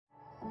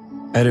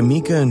At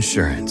Amica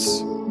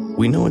Insurance,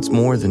 we know it's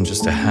more than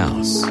just a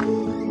house.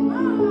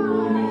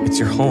 It's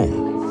your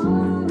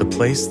home, the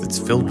place that's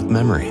filled with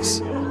memories.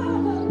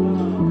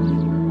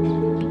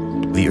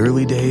 The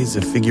early days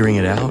of figuring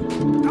it out,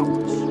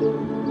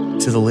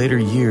 to the later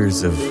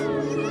years of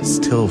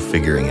still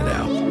figuring it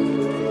out.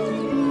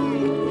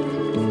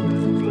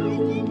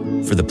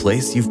 For the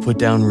place you've put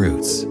down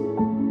roots,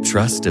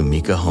 trust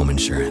Amica Home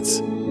Insurance.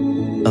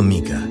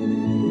 Amica,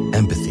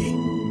 empathy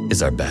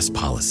is our best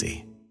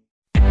policy.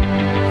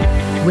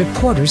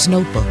 Reporter's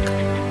Notebook.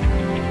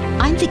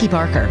 I'm Vicki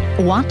Barker.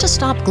 Want to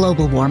stop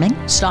global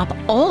warming? Stop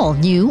all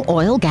new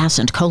oil, gas,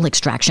 and coal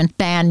extraction.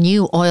 Ban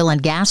new oil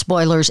and gas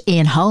boilers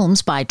in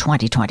homes by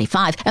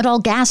 2025. And all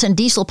gas and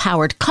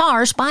diesel-powered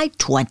cars by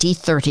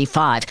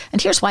 2035.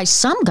 And here's why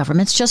some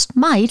governments just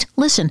might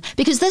listen.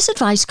 Because this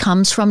advice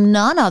comes from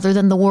none other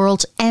than the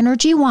world's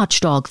energy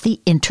watchdog,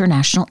 the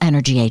International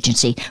Energy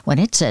Agency. When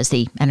it says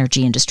the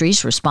energy industry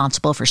is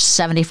responsible for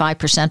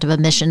 75% of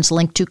emissions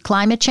linked to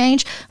climate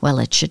change, well,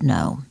 it should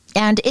know.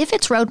 And if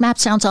its roadmap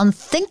sounds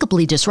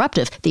unthinkably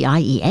disruptive, the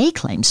IEA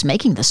claims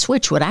making the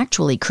switch would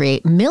actually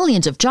create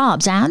millions of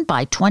jobs and,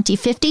 by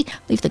 2050,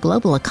 leave the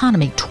global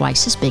economy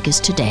twice as big as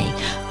today.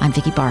 I'm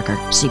Vicki Barker,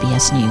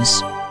 CBS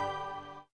News.